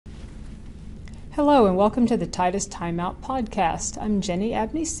Hello and welcome to the Titus Timeout podcast. I'm Jenny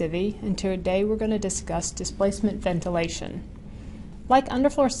Abney-Civy, and today we're going to discuss displacement ventilation. Like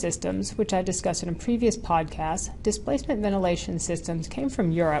underfloor systems, which I discussed in a previous podcast, displacement ventilation systems came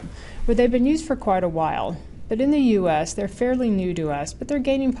from Europe, where they've been used for quite a while. But in the U.S., they're fairly new to us, but they're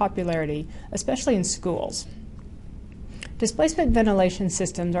gaining popularity, especially in schools. Displacement ventilation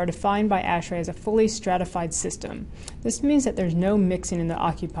systems are defined by ASHRAE as a fully stratified system. This means that there's no mixing in the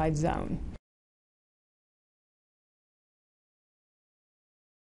occupied zone.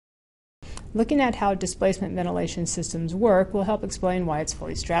 Looking at how displacement ventilation systems work will help explain why it's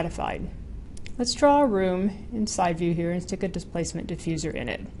fully stratified. Let's draw a room in side view here and stick a displacement diffuser in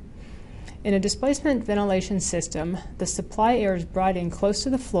it. In a displacement ventilation system, the supply air is brought in close to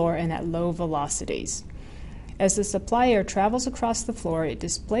the floor and at low velocities. As the supply air travels across the floor, it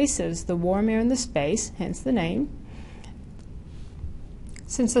displaces the warm air in the space, hence the name.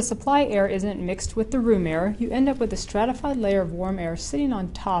 Since the supply air isn't mixed with the room air, you end up with a stratified layer of warm air sitting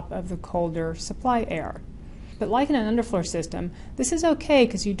on top of the colder supply air. But like in an underfloor system, this is okay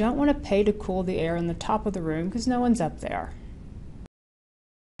because you don't want to pay to cool the air in the top of the room because no one's up there.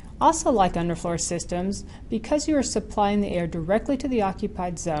 Also like underfloor systems, because you are supplying the air directly to the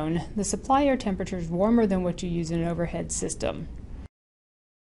occupied zone, the supply air temperature is warmer than what you use in an overhead system.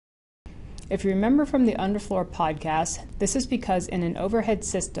 If you remember from the underfloor podcast, this is because in an overhead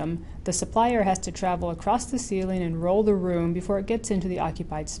system, the supply air has to travel across the ceiling and roll the room before it gets into the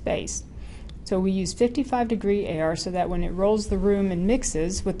occupied space. So we use 55-degree air so that when it rolls the room and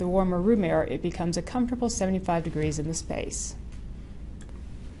mixes with the warmer room air, it becomes a comfortable 75 degrees in the space.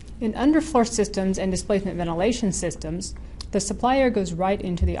 In underfloor systems and displacement ventilation systems, the supply air goes right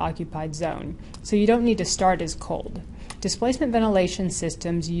into the occupied zone, so you don't need to start as cold. Displacement ventilation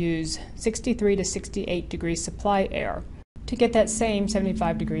systems use 63 to 68 degree supply air to get that same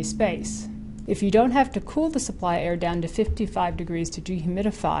 75 degree space. If you don't have to cool the supply air down to 55 degrees to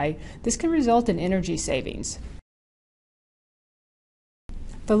dehumidify, this can result in energy savings.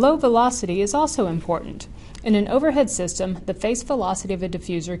 The low velocity is also important. In an overhead system, the face velocity of a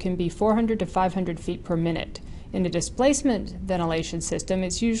diffuser can be 400 to 500 feet per minute. In a displacement ventilation system,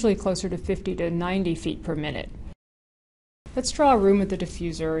 it's usually closer to 50 to 90 feet per minute. Let's draw a room with the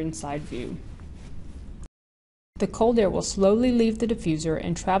diffuser in side view. The cold air will slowly leave the diffuser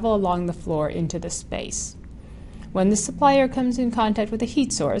and travel along the floor into the space. When the supply air comes in contact with a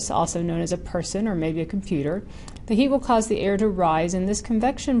heat source, also known as a person or maybe a computer, the heat will cause the air to rise, and this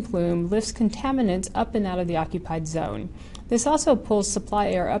convection plume lifts contaminants up and out of the occupied zone. This also pulls supply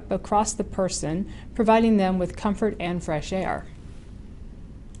air up across the person, providing them with comfort and fresh air.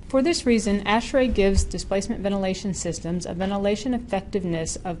 For this reason, ASHRAE gives displacement ventilation systems a ventilation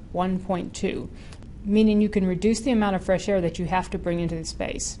effectiveness of 1.2, meaning you can reduce the amount of fresh air that you have to bring into the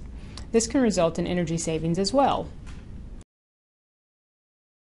space. This can result in energy savings as well.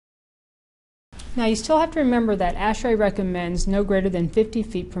 Now you still have to remember that ASHRAE recommends no greater than 50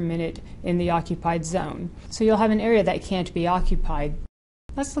 feet per minute in the occupied zone, so you'll have an area that can't be occupied.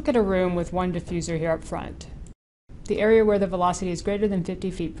 Let's look at a room with one diffuser here up front. The area where the velocity is greater than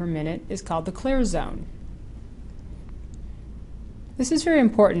 50 feet per minute is called the clear zone. This is very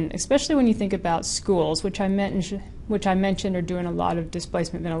important, especially when you think about schools, which I mentioned are doing a lot of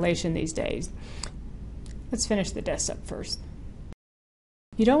displacement ventilation these days. Let's finish the desktop first.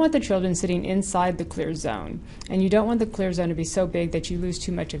 You don't want the children sitting inside the clear zone, and you don't want the clear zone to be so big that you lose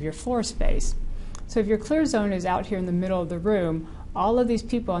too much of your floor space. So if your clear zone is out here in the middle of the room, all of these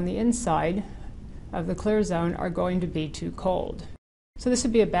people on the inside of the clear zone are going to be too cold. So this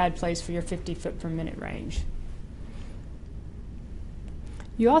would be a bad place for your 50 foot per minute range.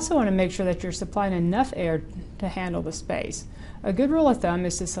 You also want to make sure that you're supplying enough air to handle the space. A good rule of thumb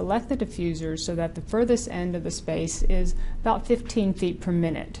is to select the diffusers so that the furthest end of the space is about 15 feet per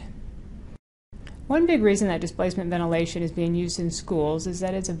minute. One big reason that displacement ventilation is being used in schools is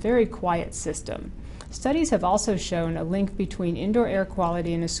that it's a very quiet system. Studies have also shown a link between indoor air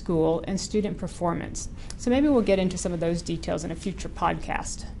quality in a school and student performance. So maybe we'll get into some of those details in a future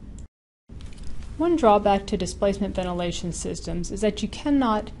podcast. One drawback to displacement ventilation systems is that you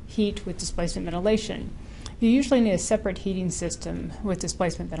cannot heat with displacement ventilation. You usually need a separate heating system with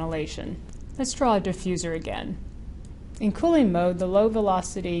displacement ventilation. Let's draw a diffuser again. In cooling mode, the low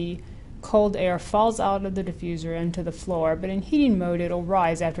velocity cold air falls out of the diffuser into the floor, but in heating mode it'll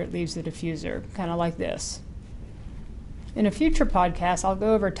rise after it leaves the diffuser, kind of like this. In a future podcast, I'll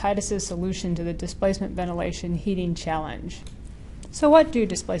go over Titus's solution to the displacement ventilation heating challenge. So what do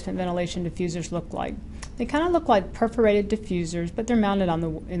displacement ventilation diffusers look like? They kind of look like perforated diffusers, but they're mounted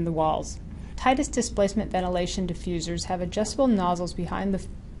in the walls. Titus displacement ventilation diffusers have adjustable nozzles behind the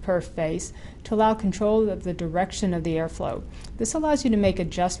per face to allow control of the direction of the airflow. This allows you to make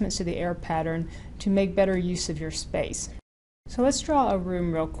adjustments to the air pattern to make better use of your space. So let's draw a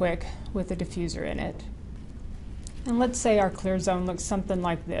room real quick with a diffuser in it. And let's say our clear zone looks something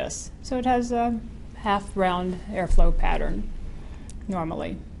like this. So it has a half-round airflow pattern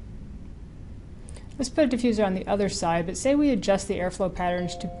normally. Let's put a diffuser on the other side, but say we adjust the airflow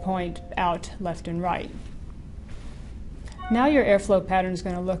patterns to point out left and right. Now your airflow pattern is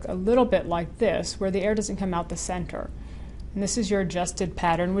going to look a little bit like this, where the air doesn't come out the center. And this is your adjusted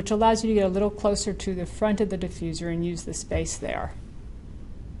pattern, which allows you to get a little closer to the front of the diffuser and use the space there.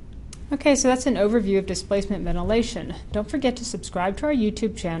 Okay, so that's an overview of displacement ventilation. Don't forget to subscribe to our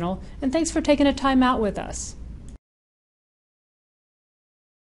YouTube channel, and thanks for taking a time out with us.